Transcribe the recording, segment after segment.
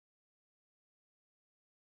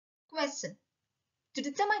Question. To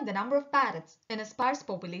determine the number of parrots in a sparse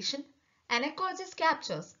population, an ecologist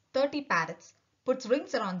captures 30 parrots, puts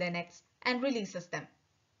rings around their necks and releases them.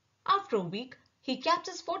 After a week, he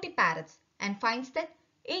captures 40 parrots and finds that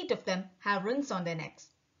 8 of them have rings on their necks.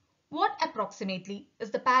 What approximately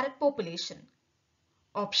is the parrot population?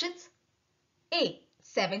 Options: A.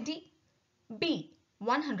 70, B.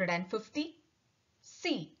 150,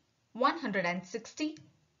 C. 160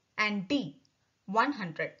 and D.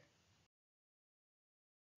 100.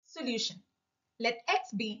 Solution. Let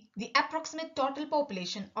X be the approximate total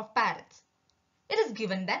population of parrots. It is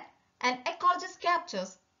given that an ecologist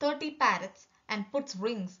captures 30 parrots and puts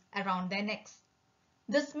rings around their necks.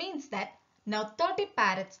 This means that now 30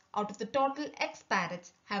 parrots out of the total X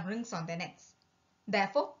parrots have rings on their necks.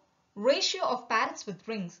 Therefore, ratio of parrots with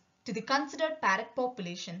rings to the considered parrot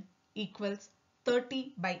population equals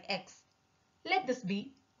 30 by X. Let this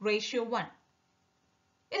be ratio 1.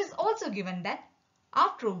 It is also given that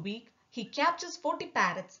after a week, he captures 40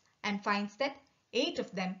 parrots and finds that 8 of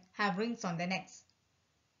them have rings on their necks.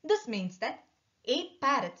 This means that 8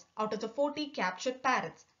 parrots out of the 40 captured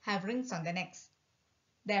parrots have rings on their necks.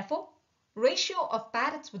 Therefore, ratio of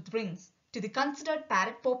parrots with rings to the considered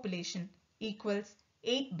parrot population equals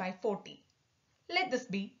 8 by 40. Let this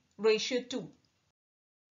be ratio 2.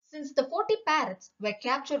 Since the 40 parrots were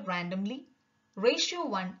captured randomly, ratio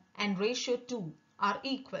 1 and ratio 2 are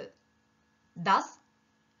equal. Thus,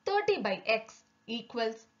 30 by X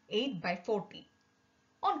equals 8 by 40.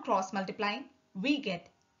 On cross multiplying, we get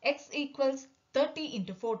X equals 30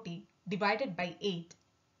 into 40 divided by 8,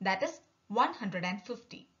 that is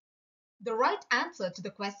 150. The right answer to the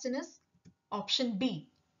question is option B,